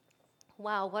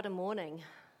Wow, what a morning.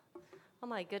 Oh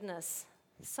my goodness.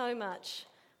 So much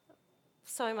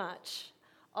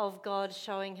of God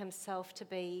showing himself to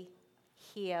be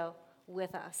here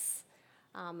with us,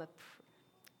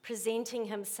 presenting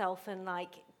himself in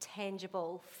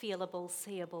tangible, feelable,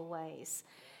 seeable ways.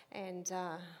 And,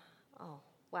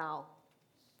 wow.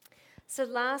 So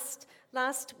last,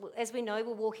 as we know,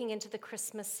 we're walking into the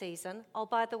Christmas season. Oh,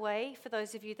 by the way, for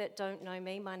those of you that don't know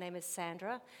me, my name is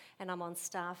Sandra, and I'm on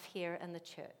staff here in the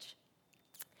church.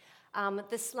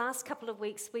 This last couple of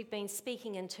weeks, we've been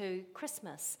speaking into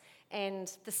Christmas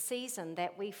and the season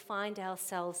that we find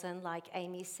ourselves in, like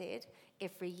Amy said,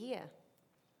 every year.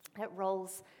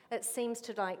 It seems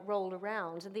to roll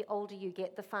around, and the older you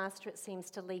get, the faster it seems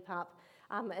to leap up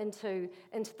into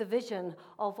the vision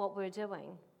of what we're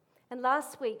doing. And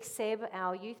last week, Seb,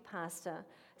 our youth pastor,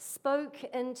 spoke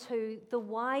into the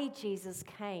why Jesus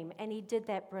came, and he did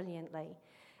that brilliantly.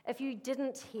 If you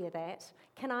didn't hear that,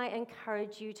 can I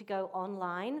encourage you to go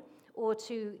online or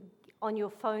on your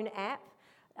phone app,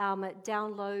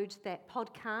 download that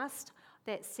podcast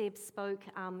that Seb spoke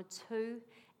to,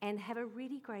 and have a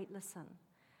really great listen,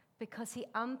 because he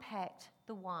unpacked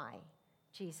the why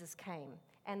Jesus came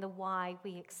and the why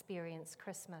we experience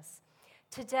Christmas.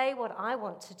 Today, what I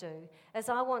want to do is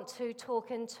I want to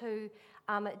talk into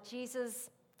Jesus'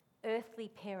 earthly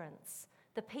parents,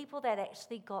 the people that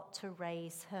actually got to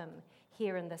raise him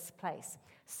here in this place.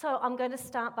 So I'm going to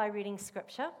start by reading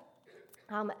scripture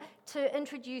to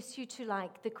introduce you to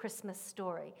the Christmas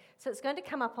story. So it's going to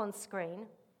come up on screen,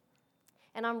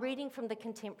 and I'm reading from the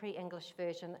Contemporary English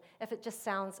Version if it just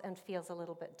sounds and feels a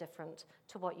little bit different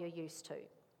to what you're used to.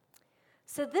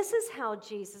 So this is how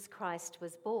Jesus Christ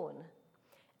was born.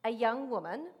 A young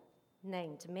woman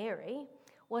named Mary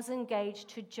was engaged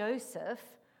to Joseph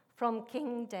from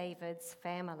King David's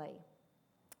family.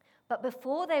 But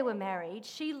before they were married,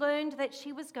 she learned that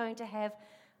she was going to have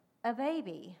a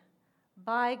baby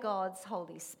by God's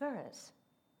Holy Spirit.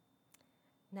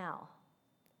 Now,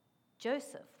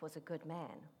 Joseph was a good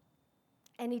man,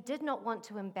 and he did not want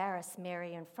to embarrass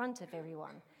Mary in front of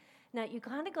everyone. Now, you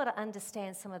kind of got to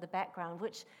understand some of the background,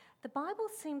 which the Bible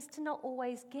seems to not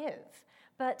always give.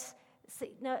 But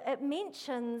it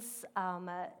mentions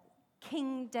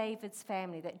King David's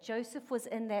family, that Joseph was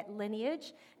in that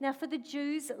lineage. Now, for the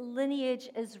Jews, lineage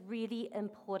is really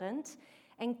important.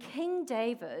 And King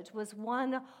David was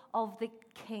one of the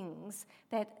kings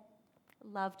that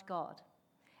loved God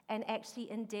and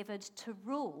actually endeavored to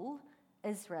rule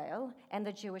Israel and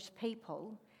the Jewish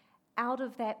people out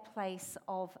of that place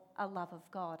of a love of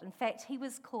God. In fact, he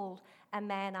was called a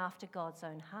man after God's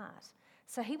own heart.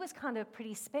 So he was kind of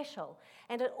pretty special.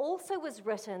 And it also was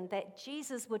written that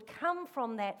Jesus would come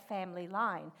from that family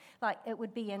line, like it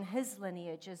would be in his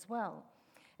lineage as well.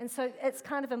 And so it's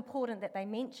kind of important that they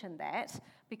mention that,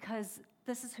 because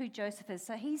this is who Joseph is.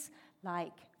 So he's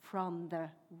from the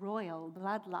royal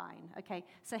bloodline, okay?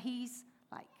 So he's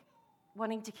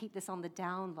wanting to keep this on the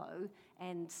down low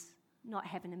and not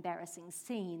have an embarrassing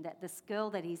scene that this girl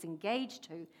that he's engaged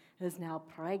to is now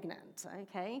pregnant,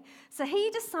 okay? So he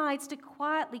decides to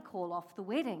quietly call off the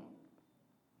wedding.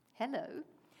 Hello.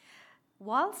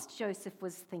 Whilst Joseph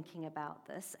was thinking about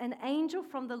this, an angel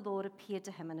from the Lord appeared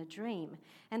to him in a dream,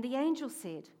 and the angel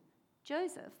said,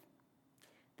 "Joseph,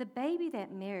 the baby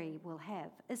that Mary will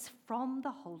have is from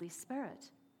the Holy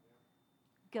Spirit.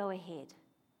 Go ahead,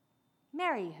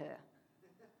 marry her.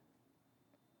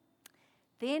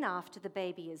 Then after the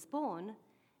baby is born,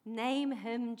 name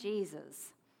him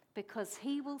Jesus, because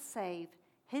he will save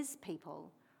his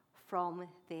people from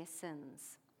their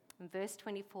sins." In verse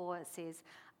 24 it says,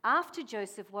 "After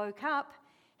Joseph woke up,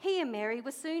 he and Mary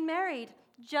were soon married,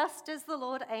 just as the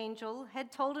Lord angel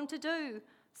had told him to do."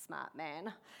 Smart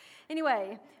man.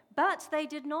 Anyway, but they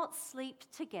did not sleep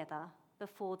together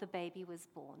before the baby was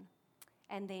born.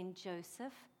 And then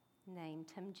Joseph named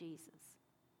him Jesus.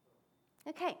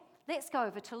 Okay. Let's go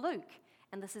over to Luke,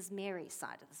 and this is Mary's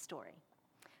side of the story.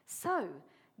 So,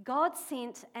 God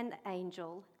sent an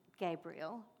angel,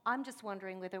 Gabriel. I'm just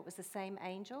wondering whether it was the same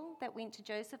angel that went to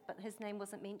Joseph, but his name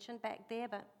wasn't mentioned back there.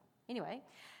 But anyway,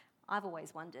 I've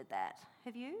always wondered that.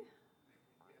 Have you?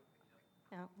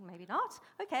 No, maybe not.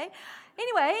 Okay.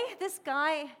 Anyway, this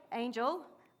guy, angel,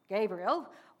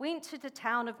 Gabriel, went to the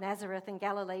town of Nazareth in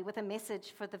Galilee with a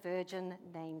message for the virgin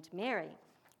named Mary.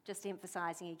 Just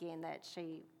emphasizing again that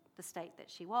the state that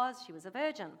she was a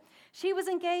virgin. She was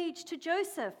engaged to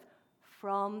Joseph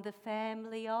from the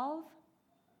family of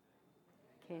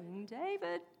King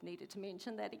David. Needed to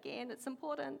mention that again, it's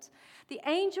important. The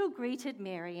angel greeted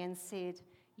Mary and said,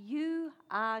 "You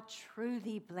are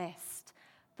truly blessed.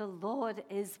 The Lord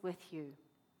is with you."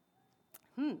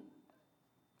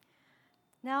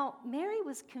 Now, Mary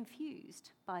was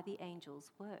confused by the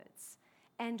angel's words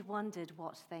and wondered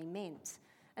what they meant.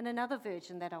 In another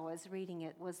version that I was reading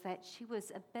it was that she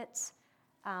was a bit,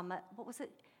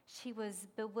 She was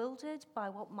bewildered by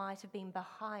what might have been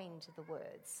behind the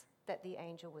words that the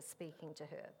angel was speaking to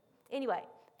her. Anyway,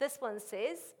 this one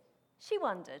says, she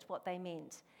wondered what they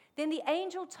meant. Then the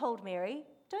angel told Mary,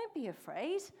 "Don't be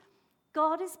afraid.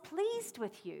 God is pleased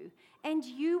with you, and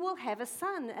you will have a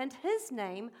son, and his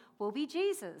name will be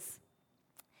Jesus.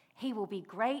 He will be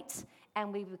great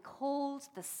and will be called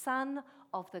the Son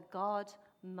of the God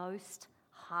Most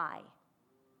High."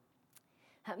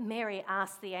 Mary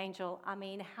asked the angel,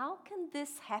 how can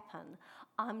this happen?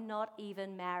 I'm not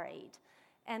even married.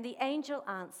 And the angel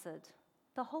answered,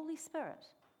 "The Holy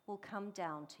Spirit will come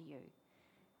down to you,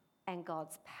 and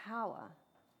God's power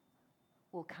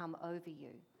will come over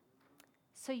you.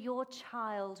 So your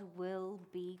child will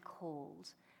be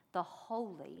called the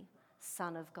Holy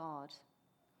Son of God.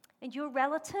 And your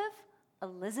relative,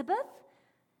 Elizabeth,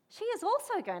 she is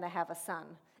also going to have a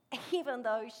son, even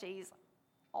though she's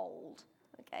old,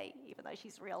 even though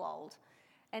she's real old.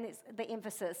 And it's the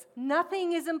emphasis,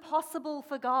 nothing is impossible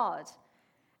for God.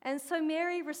 And so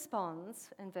Mary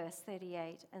responds in verse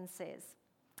 38 and says,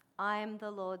 "I am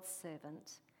the Lord's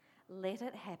servant. Let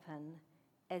it happen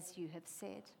as you have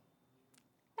said."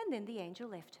 And then the angel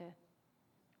left her.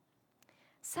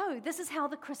 So this is how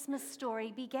the Christmas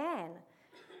story began.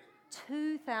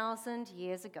 2,000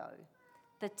 years ago,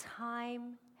 the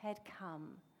time had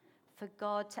come for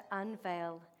God to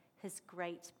unveil his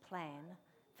great plan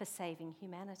for saving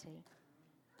humanity.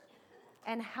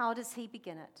 And how does he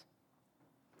begin it?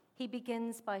 He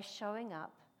begins by showing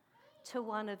up to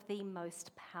one of the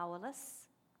most powerless,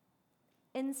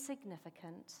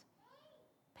 insignificant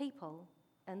people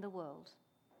in the world.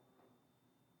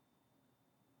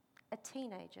 A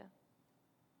teenager,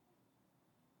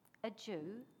 a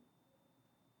Jew,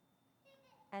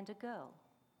 and a girl.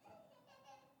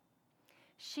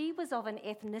 She was of an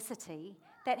ethnicity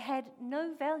that had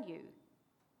no value.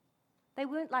 They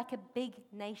weren't like a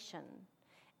big nation.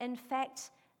 In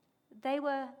fact, they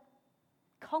were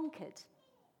conquered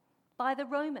by the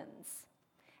Romans.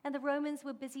 And the Romans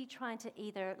were busy trying to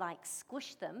either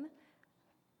squish them,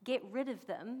 get rid of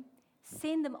them,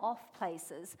 send them off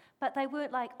places, but they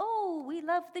weren't "Oh, we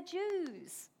love the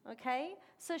Jews," okay?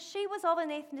 So she was of an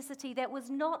ethnicity that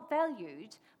was not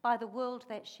valued by the world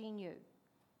that she knew.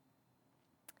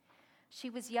 She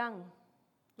was young,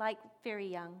 very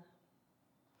young.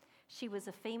 She was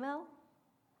a female,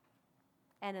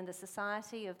 and in the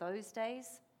society of those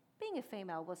days, being a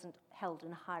female wasn't held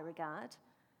in high regard.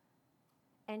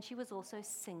 And she was also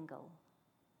single.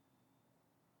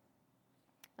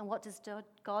 And what does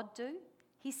God do?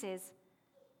 He says,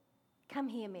 "Come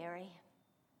here, Mary.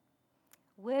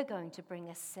 We're going to bring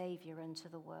a Savior into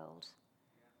the world.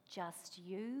 Just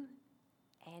you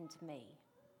and me."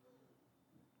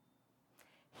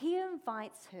 He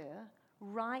invites her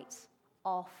right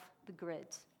off the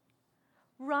grid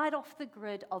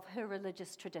of her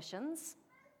religious traditions,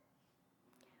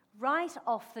 right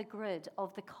off the grid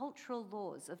of the cultural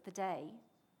laws of the day,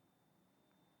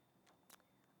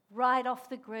 right off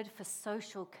the grid for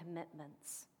social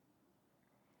commitments,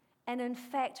 and in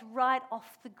fact, right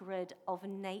off the grid of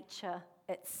nature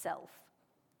itself,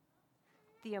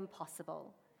 the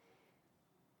impossible,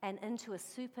 and into a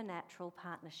supernatural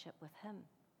partnership with him.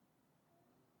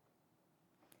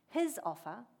 His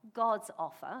offer, God's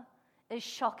offer, is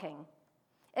shocking.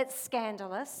 It's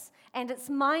scandalous, and it's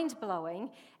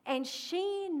mind-blowing, and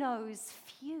she knows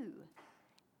few,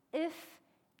 if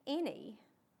any,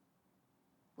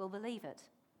 will believe it.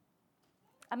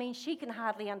 She can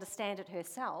hardly understand it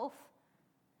herself,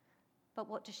 but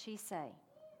what does she say?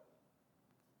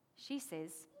 She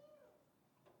says,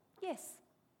 yes.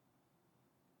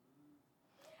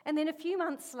 And then a few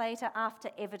months later,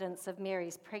 after evidence of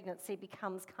Mary's pregnancy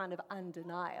becomes kind of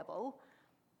undeniable,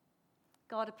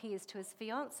 God appears to her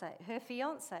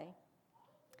fiance.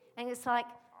 And it's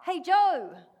 "Hey,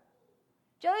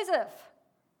 Joseph,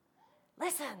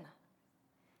 listen,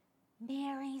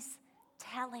 Mary's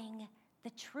telling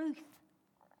the truth.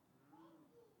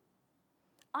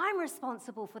 I'm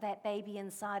responsible for that baby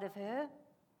inside of her.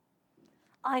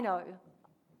 I know,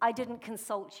 I didn't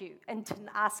consult you and didn't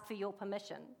ask for your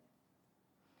permission.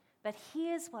 But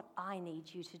here's what I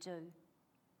need you to do.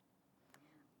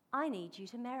 I need you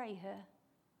to marry her.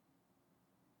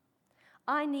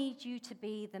 I need you to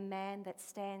be the man that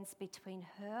stands between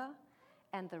her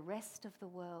and the rest of the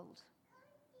world.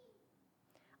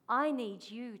 I need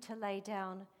you to lay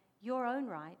down your own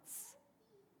rights,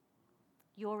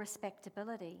 your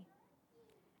respectability,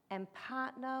 and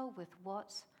partner with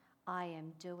what I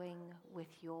am doing with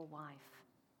your wife.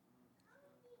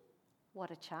 What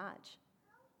a charge.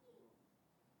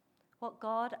 What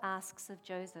God asks of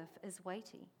Joseph is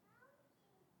weighty.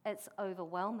 It's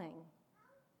overwhelming.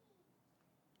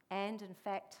 And in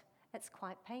fact, it's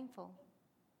quite painful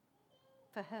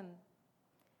for him.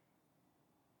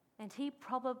 And he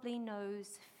probably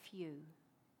knows few,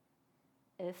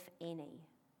 if any,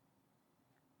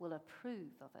 will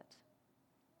approve of it.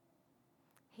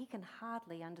 He can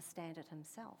hardly understand it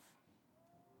himself.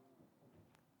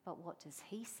 But what does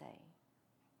he say?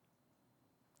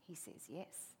 He says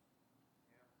yes.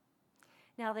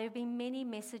 Now, there have been many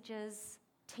messages,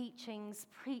 teachings,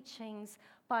 preachings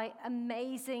by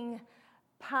amazing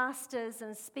pastors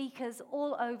and speakers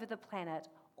all over the planet,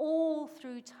 all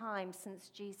through time since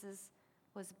Jesus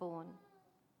was born,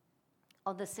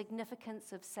 on the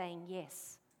significance of saying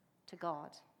yes to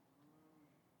God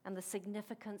and the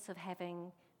significance of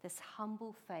having this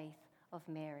humble faith of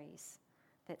Mary's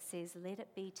that says, "Let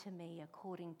it be to me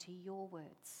according to your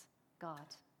words,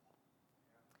 God."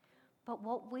 But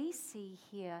what we see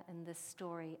here in this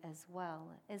story as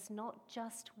well is not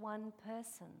just one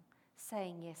person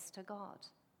saying yes to God.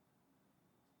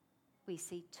 We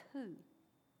see two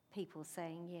people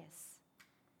saying yes.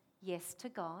 Yes to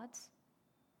God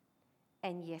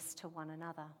and yes to one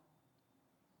another.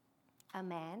 A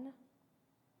man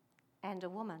and a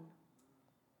woman.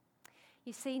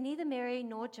 You see, neither Mary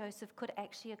nor Joseph could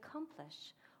actually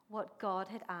accomplish what God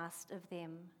had asked of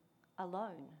them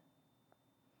alone.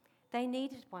 They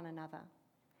needed one another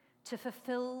to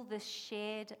fulfill this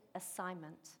shared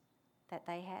assignment that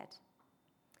they had.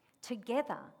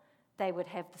 Together, they would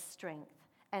have the strength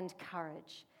and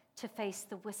courage to face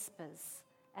the whispers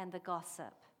and the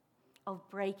gossip of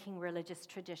breaking religious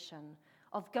tradition,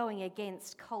 of going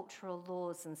against cultural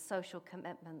laws and social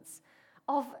commitments,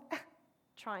 of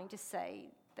trying to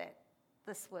say that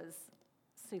this was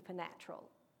supernatural.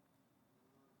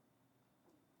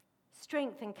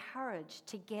 Strength and courage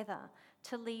together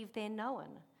to leave their known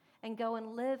and go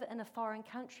and live in a foreign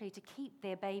country to keep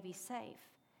their baby safe.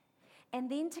 And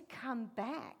then to come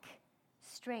back,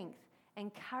 strength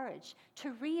and courage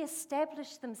to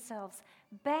re-establish themselves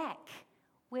back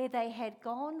where they had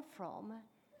gone from,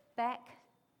 back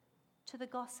to the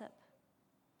gossip,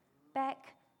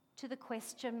 back to the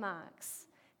question marks,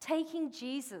 taking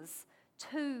Jesus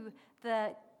to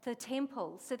the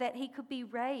temple so that he could be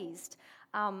raised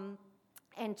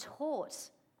and taught,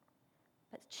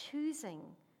 but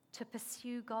choosing to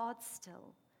pursue God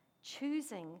still,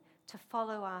 choosing to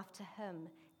follow after him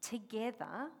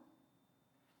together,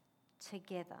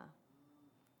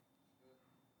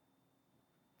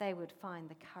 they would find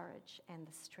the courage and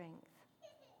the strength.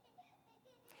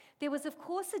 There was, of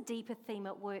course, a deeper theme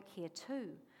at work here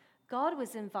too. God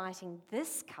was inviting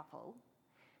this couple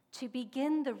to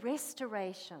begin the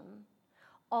restoration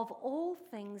of all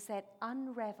things that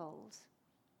unraveled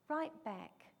right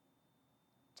back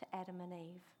to Adam and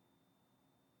Eve.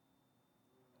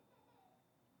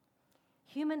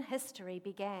 Human history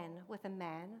began with a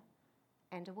man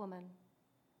and a woman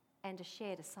and a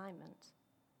shared assignment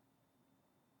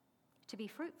to be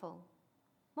fruitful,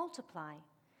 multiply,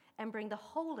 and bring the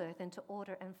whole earth into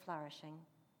order and flourishing.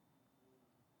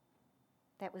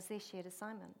 That was their shared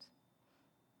assignment.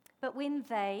 But when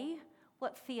they,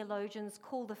 what theologians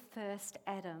call the first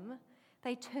Adam,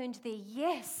 they turned their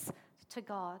yes to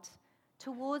God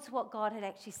towards what God had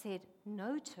actually said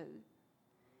no to,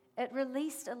 it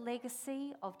released a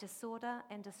legacy of disorder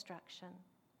and destruction.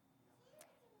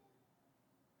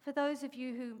 For those of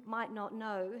you who might not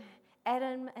know,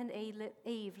 Adam and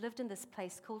Eve lived in this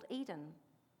place called Eden.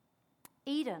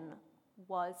 Eden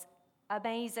was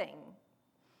amazing.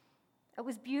 It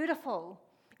was beautiful.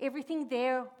 Everything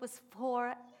there was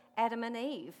for Adam and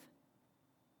Eve.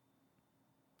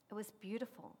 It was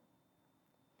beautiful.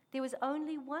 There was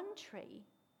only one tree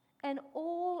and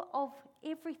all of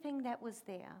everything that was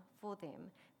there for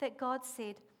them that God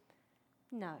said,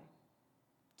 no,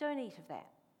 don't eat of that.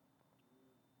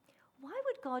 Why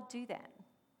would God do that?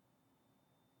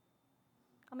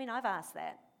 I mean, I've asked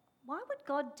that. Why would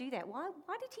God do that? Why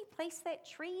did he place that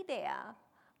tree there?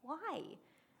 Why?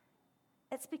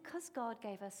 It's because God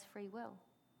gave us free will.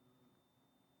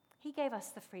 He gave us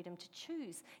the freedom to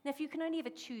choose. Now, if you can only ever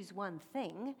choose one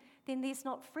thing, then there's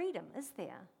not freedom, is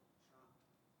there?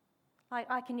 Like,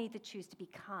 I can either choose to be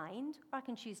kind or I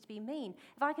can choose to be mean.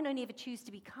 If I can only ever choose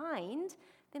to be kind,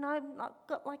 then I've not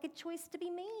got like a choice to be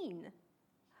mean.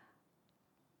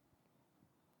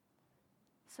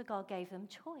 So God gave them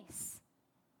choice.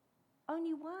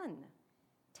 Only one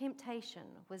temptation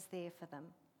was there for them.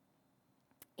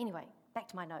 Anyway, back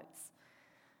to my notes.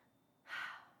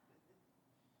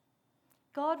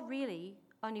 God really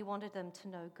only wanted them to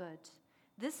know good.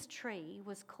 This tree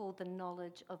was called the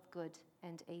knowledge of good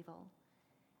and evil.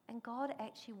 And God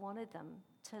actually wanted them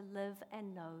to live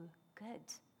and know good.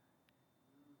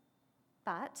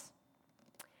 But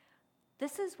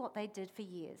this is what they did for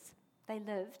years. They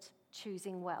lived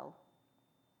choosing well.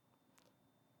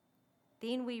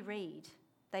 Then we read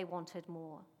they wanted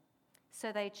more.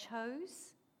 So they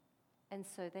chose, and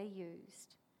so they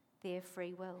used their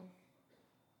free will.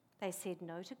 They said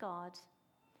no to God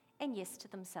and yes to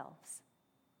themselves.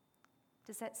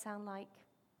 Does that sound like,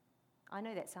 I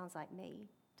know that sounds like me.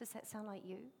 Does that sound like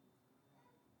you?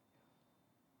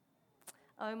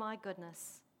 Oh my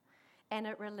goodness. And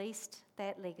it released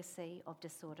that legacy of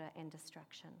disorder and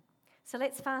destruction. So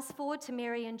let's fast forward to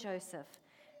Mary and Joseph.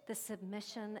 The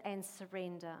submission and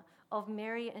surrender of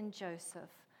Mary and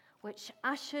Joseph, which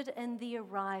ushered in the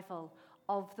arrival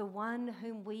of the one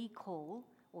whom we call,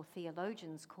 or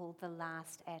theologians call, the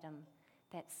last Adam.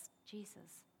 That's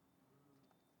Jesus.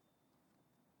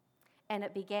 And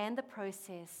it began the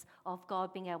process of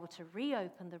God being able to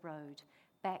reopen the road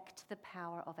back to the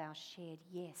power of our shared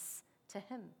yes to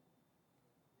Him.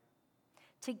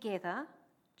 Together,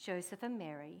 Joseph and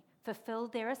Mary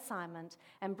fulfilled their assignment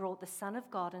and brought the Son of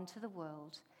God into the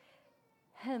world,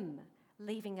 Him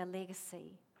leaving a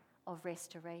legacy of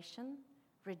restoration,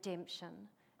 redemption,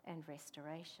 and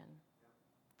restoration.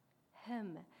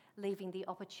 Him leaving the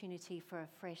opportunity for a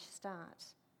fresh start,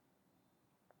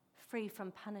 free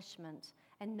from punishment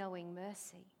and knowing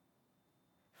mercy,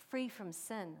 free from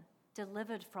sin,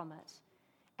 delivered from it,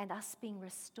 and us being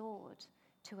restored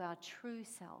to our true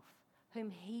self, whom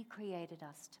He created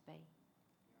us to be.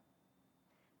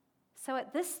 So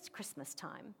at this Christmas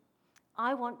time,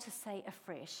 I want to say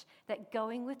afresh that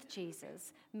going with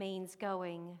Jesus means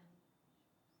going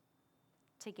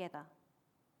together.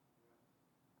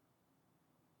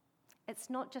 It's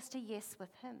not just a yes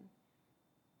with Him.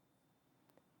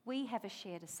 We have a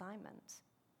shared assignment.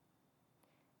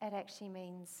 It actually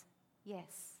means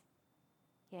yes,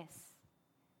 yes,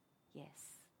 yes,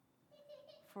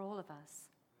 for all of us.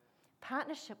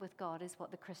 Partnership with God is what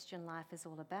the Christian life is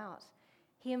all about.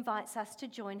 He invites us to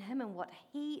join Him in what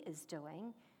He is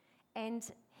doing, and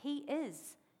He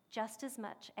is just as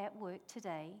much at work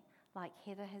today, like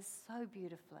Heather has so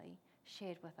beautifully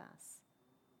shared with us,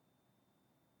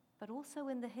 but also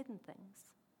in the hidden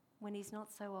things, when He's not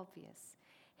so obvious.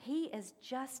 He is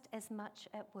just as much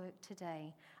at work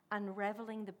today,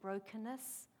 unraveling the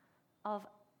brokenness of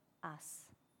us,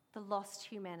 the lost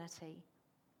humanity,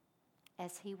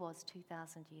 as He was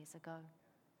 2,000 years ago.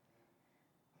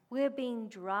 We're being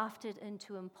drafted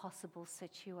into impossible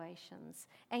situations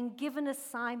and given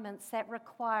assignments that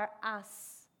require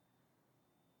us,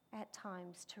 at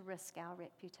times, to risk our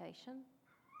reputation,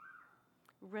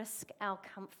 risk our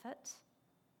comfort,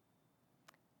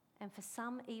 and for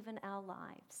some, even our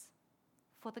lives,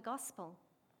 for the gospel.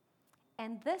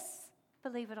 And this,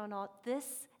 believe it or not,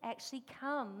 this actually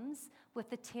comes with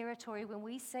the territory when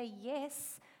we say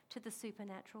yes to the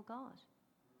supernatural God.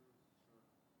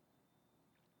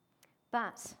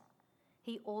 But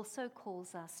He also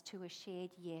calls us to a shared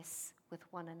yes with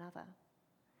one another,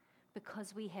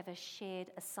 because we have a shared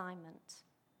assignment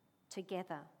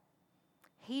together.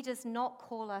 He does not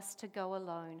call us to go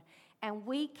alone, and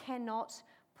we cannot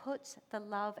put the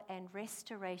love and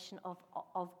restoration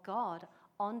of God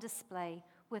on display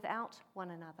without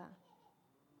one another.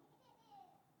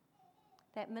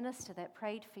 That minister that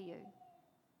prayed for you,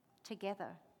 together,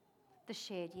 the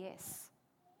shared yes.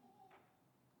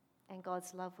 And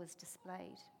God's love was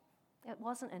displayed. It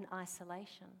wasn't in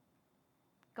isolation.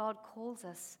 God calls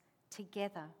us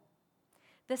together.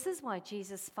 This is why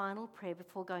Jesus' final prayer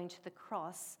before going to the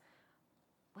cross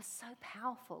was so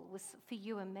powerful, was for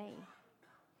you and me.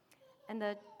 In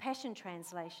the Passion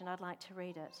Translation, I'd like to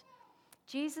read it.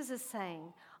 Jesus is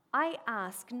saying, I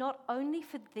ask not only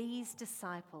for these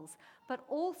disciples, but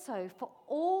also for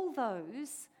all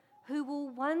those who will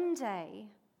one day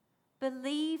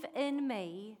believe in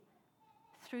me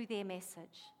through their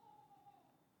message.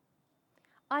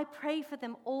 I pray for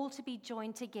them all to be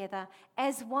joined together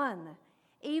as one,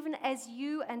 even as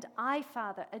you and I,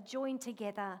 Father, are joined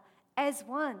together as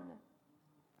one.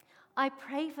 I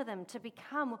pray for them to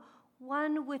become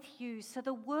one with you so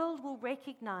the world will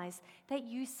recognize that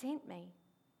you sent me.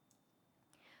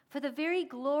 For the very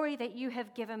glory that you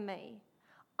have given me,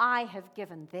 I have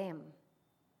given them.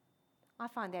 I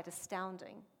find that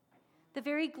astounding. The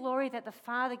very glory that the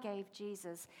Father gave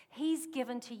Jesus, He's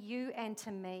given to you and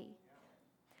to me,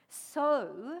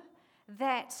 so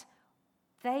that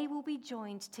they will be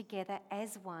joined together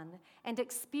as one and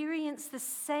experience the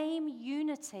same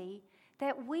unity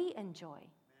that we enjoy.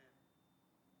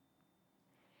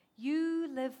 You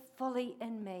live fully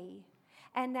in me,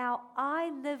 and now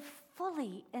I live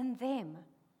fully in them,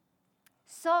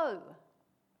 so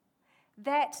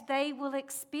that they will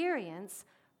experience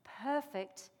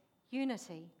perfect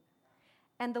unity.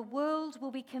 And the world will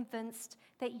be convinced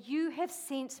that you have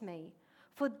sent me,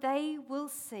 for they will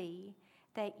see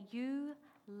that you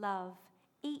love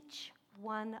each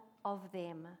one of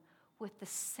them with the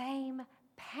same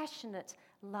passionate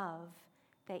love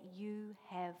that you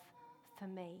have for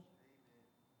me.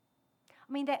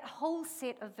 I mean, that whole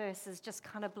set of verses just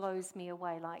kind of blows me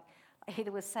away. Like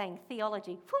Heather was saying,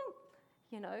 theology,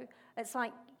 it's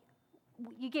like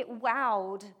you get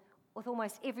wowed with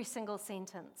almost every single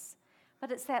sentence.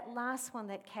 But it's that last one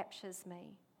that captures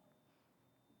me.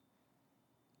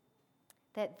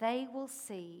 That they will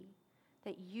see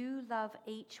that you love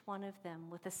each one of them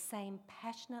with the same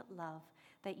passionate love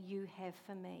that you have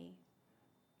for me.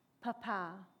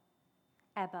 Papa,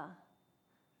 Abba,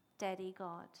 Daddy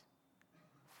God,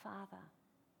 Father,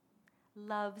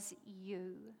 loves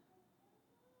you.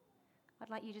 I'd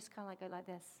like you just kind of go like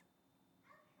this.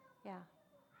 Yeah,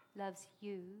 loves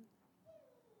you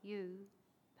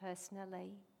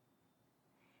personally,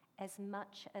 as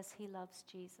much as he loves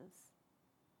Jesus.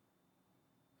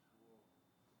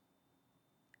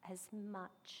 As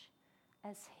much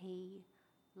as he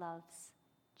loves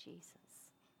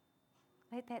Jesus.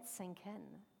 Let that sink in.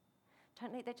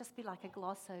 Don't let that just be like a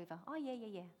gloss over. Oh,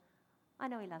 yeah. I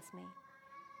know he loves me.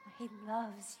 He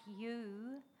loves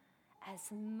you as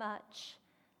much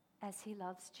as he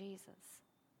loves Jesus.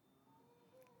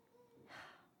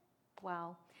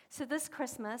 Wow. So this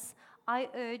Christmas, I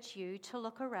urge you to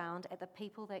look around at the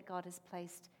people that God has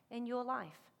placed in your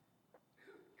life,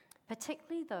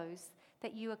 particularly those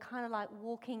that you are kind of like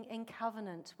walking in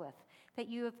covenant with, that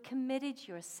you have committed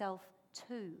yourself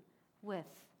to with.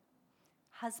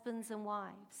 Husbands and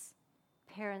wives,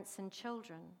 parents and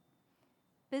children,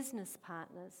 business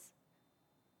partners,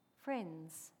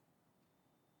 friends,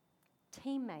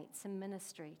 teammates in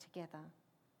ministry together,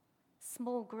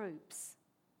 small groups.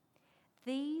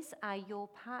 These are your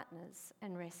partners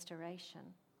in restoration.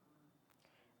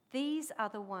 These are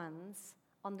the ones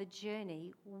on the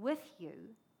journey with you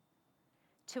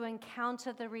to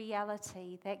encounter the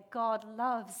reality that God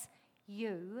loves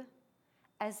you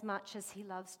as much as he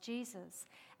loves Jesus.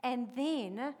 And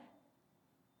then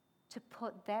to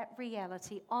put that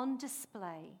reality on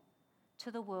display to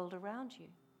the world around you.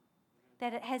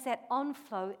 That it has that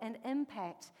onflow and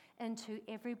impact into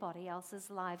everybody else's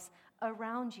lives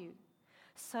around you.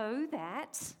 So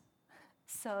that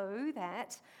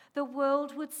the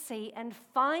world would see and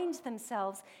find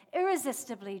themselves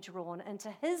irresistibly drawn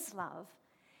into his love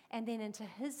and then into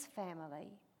his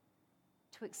family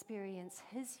to experience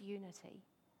his unity,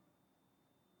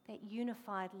 that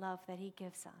unified love that he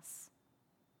gives us.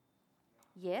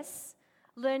 Yes,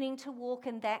 learning to walk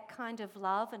in that kind of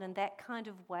love and in that kind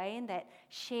of way, and that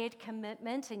shared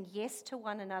commitment and yes to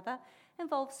one another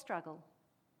involves struggle.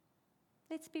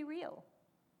 Let's be real.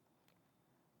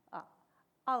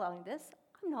 I'll own this.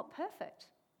 I'm not perfect.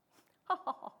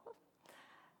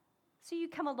 So you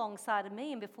come alongside of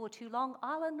me, and before too long,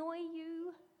 I'll annoy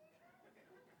you.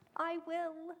 I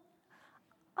will.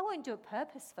 I won't do it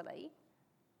purposefully,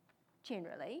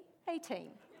 generally. Hey,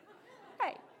 team.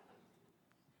 Hey.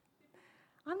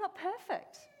 I'm not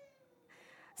perfect.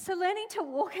 So learning to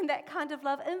walk in that kind of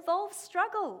love involves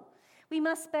struggle. We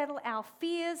must battle our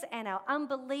fears and our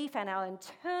unbelief and our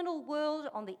internal world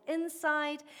on the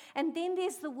inside. And then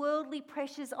there's the worldly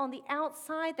pressures on the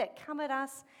outside that come at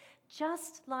us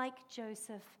just like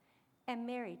Joseph and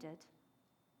Mary did.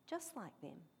 Just like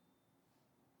them.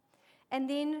 And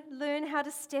then learn how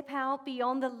to step out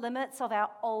beyond the limits of our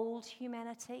old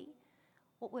humanity,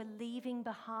 what we're leaving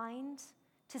behind,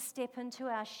 to step into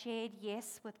our shared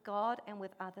yes with God and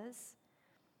with others.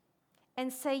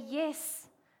 And say yes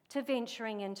to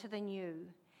venturing into the new.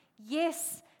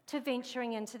 Yes to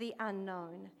venturing into the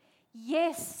unknown.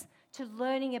 Yes to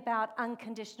learning about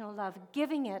unconditional love,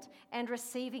 giving it and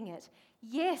receiving it.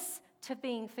 Yes to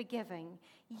being forgiving.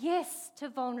 Yes to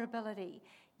vulnerability.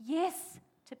 Yes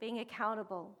to being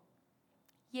accountable.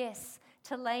 Yes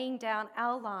to laying down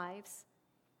our lives.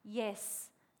 Yes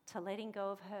to letting go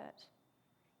of hurt.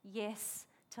 Yes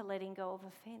to letting go of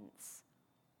offense.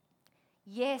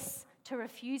 Yes to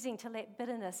refusing to let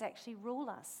bitterness actually rule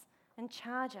us and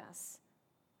charge us.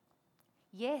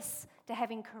 Yes to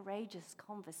having courageous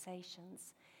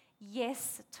conversations.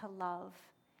 Yes to love.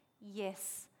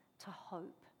 Yes to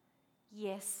hope.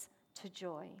 Yes to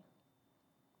joy.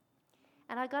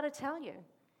 And I got to tell you,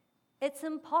 it's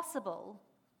impossible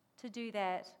to do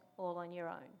that all on your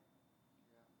own.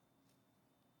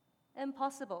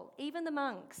 Impossible. Even the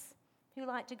monks who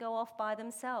like to go off by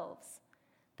themselves,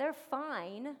 they're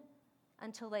fine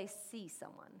until they see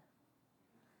someone.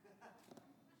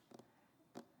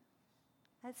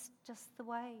 That's just the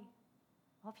way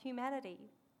of humanity.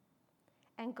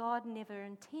 And God never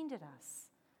intended us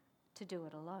to do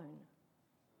it alone.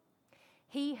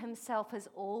 He himself has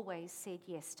always said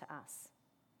yes to us.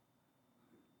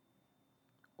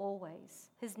 Always.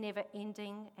 His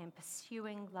never-ending and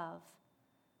pursuing love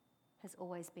has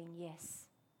always been yes.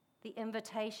 The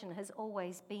invitation has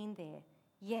always been there.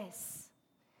 Yes.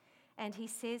 And he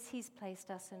says he's placed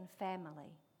us in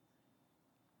family.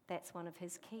 That's one of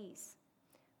his keys.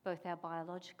 Both our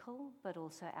biological, but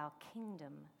also our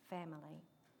kingdom family.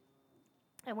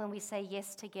 And when we say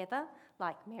yes together,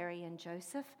 like Mary and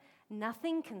Joseph,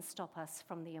 nothing can stop us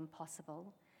from the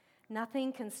impossible.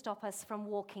 Nothing can stop us from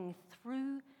walking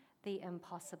through the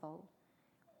impossible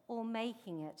or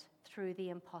making it through the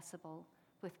impossible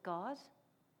with God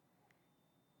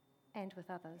and with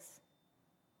others.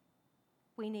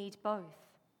 We need both.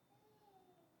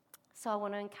 So I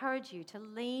want to encourage you to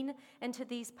lean into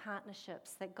these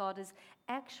partnerships that God has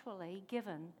actually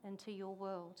given into your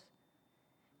world.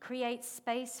 Create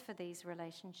space for these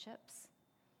relationships.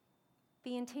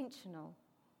 Be intentional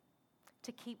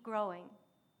to keep growing,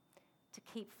 to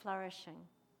keep flourishing,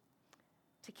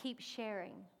 to keep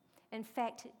sharing. In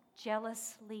fact,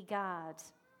 jealously guard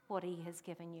what he has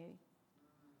given you.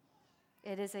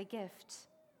 It is a gift,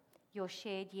 your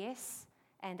shared yes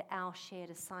and our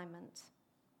shared assignment.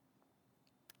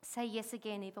 Say yes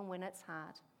again even when it's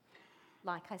hard.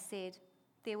 Like I said,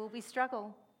 there will be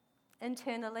struggle,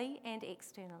 internally and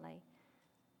externally.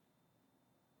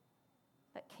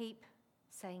 But keep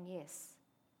saying yes.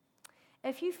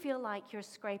 If you feel like you're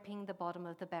scraping the bottom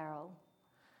of the barrel,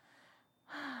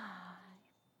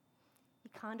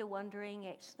 you're kind of wondering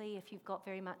actually if you've got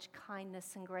very much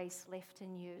kindness and grace left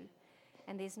in you,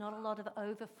 and there's not a lot of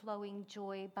overflowing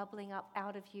joy bubbling up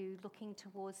out of you looking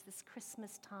towards this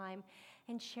Christmas time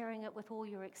and sharing it with all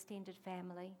your extended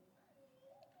family.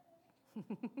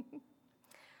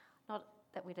 Not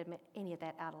that we'd admit any of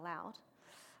that out aloud.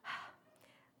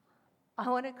 I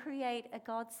want to create a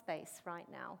God space right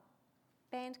now.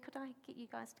 Band, could I get you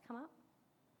guys to come up?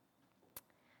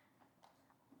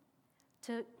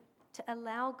 To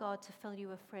allow God to fill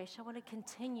you afresh, I want to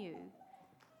continue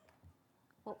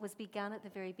what was begun at the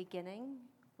very beginning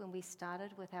when we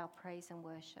started with our praise and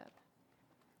worship.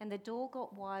 And the door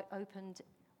got opened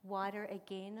wider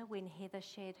again when Heather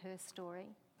shared her story.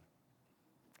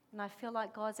 And I feel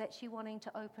like God's actually wanting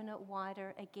to open it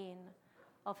wider again,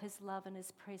 of his love and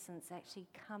his presence actually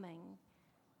coming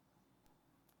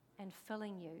and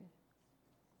filling you.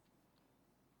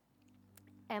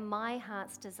 And my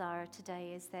heart's desire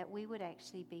today is that we would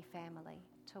actually be family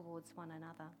towards one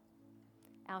another.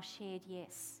 Our shared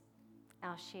yes,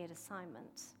 our shared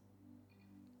assignment.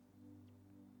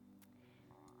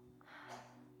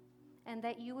 And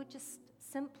that you would just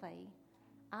simply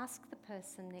ask the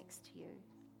person next to you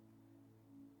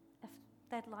if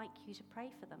they'd like you to pray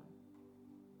for them,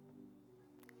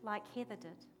 like Heather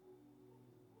did.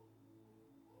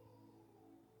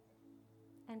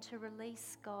 And to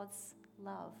release God's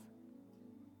love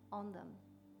on them,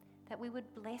 that we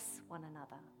would bless one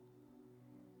another.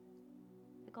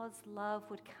 That God's love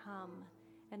would come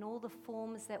in all the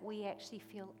forms that we actually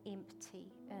feel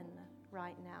empty in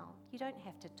right now. You don't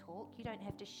have to talk, you don't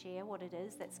have to share what it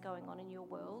is that's going on in your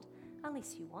world,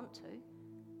 unless you want to,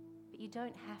 but you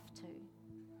don't have to.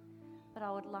 But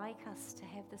I would like us to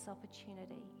have this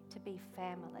opportunity to be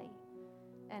family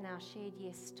in our shared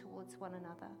yes towards one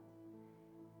another,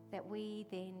 that we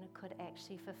then could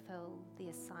actually fulfill the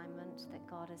assignment that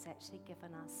God has actually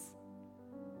given us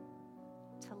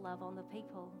to love on the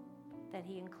people that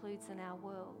he includes in our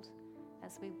world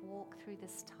as we walk through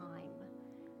this time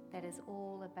that is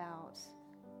all about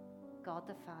God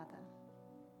the Father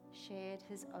shared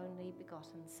his only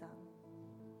begotten Son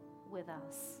with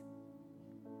us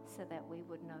so that we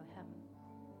would know him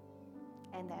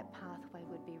and that pathway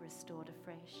would be restored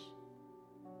afresh.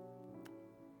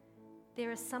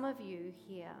 There are some of you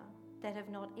here that have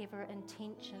not ever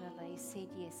intentionally said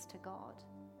yes to God.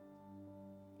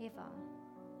 Ever.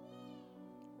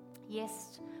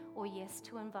 Yes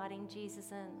to inviting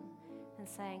Jesus in and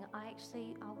saying, I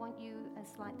want you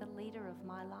as like the leader of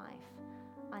my life.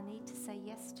 I need to say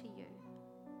yes to you.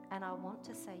 And I want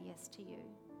to say yes to you.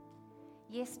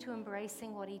 Yes to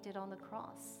embracing what he did on the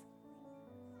cross.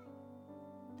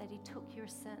 That he took your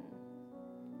sin.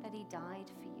 That he died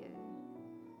for you.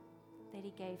 that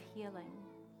He gave healing,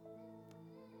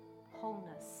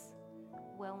 wholeness,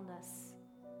 wellness,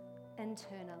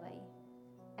 internally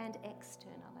and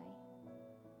externally.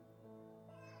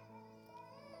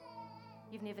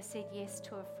 You've never said yes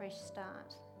to a fresh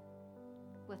start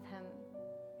with Him.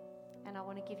 And I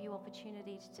want to give you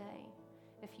opportunity today.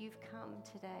 If you've come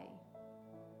today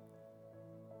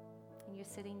and you're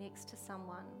sitting next to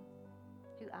someone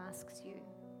who asks you,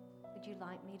 would you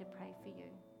like me to pray for you?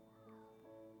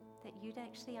 That you'd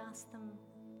actually ask them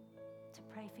to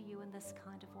pray for you in this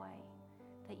kind of way.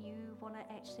 That you want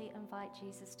to actually invite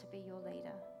Jesus to be your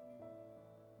leader.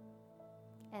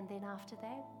 And then after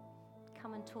that,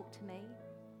 come and talk to me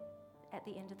at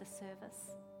the end of the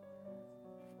service.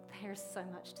 There is so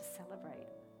much to celebrate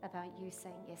about you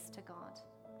saying yes to God.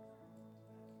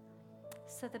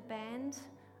 So the band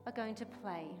are going to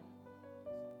play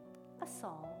a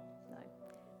song. No,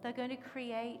 they're going to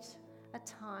create a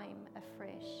time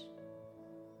afresh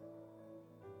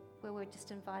where we're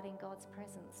just inviting God's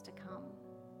presence to come.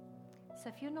 So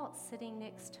if you're not sitting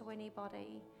next to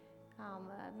anybody,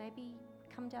 maybe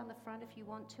come down the front if you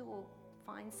want to, or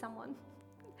find someone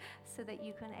so that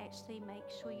you can actually make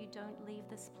sure you don't leave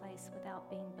this place without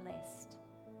being blessed,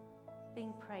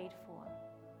 being prayed for,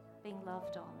 being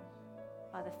loved on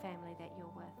by the family that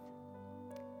you're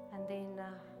with. And then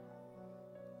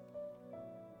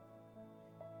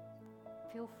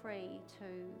feel free to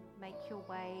make your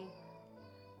way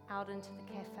out into the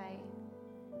cafe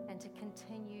and to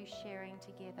continue sharing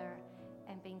together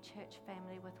and being church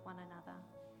family with one another.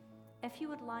 If you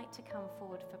would like to come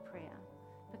forward for prayer,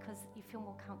 because you feel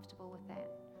more comfortable with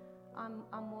that, I'm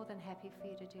more than happy for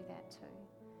you to do that too.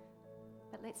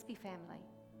 But let's be family.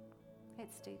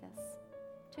 Let's do this.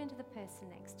 Turn to the person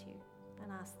next to you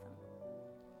and ask them,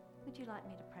 would you like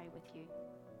me to pray with you?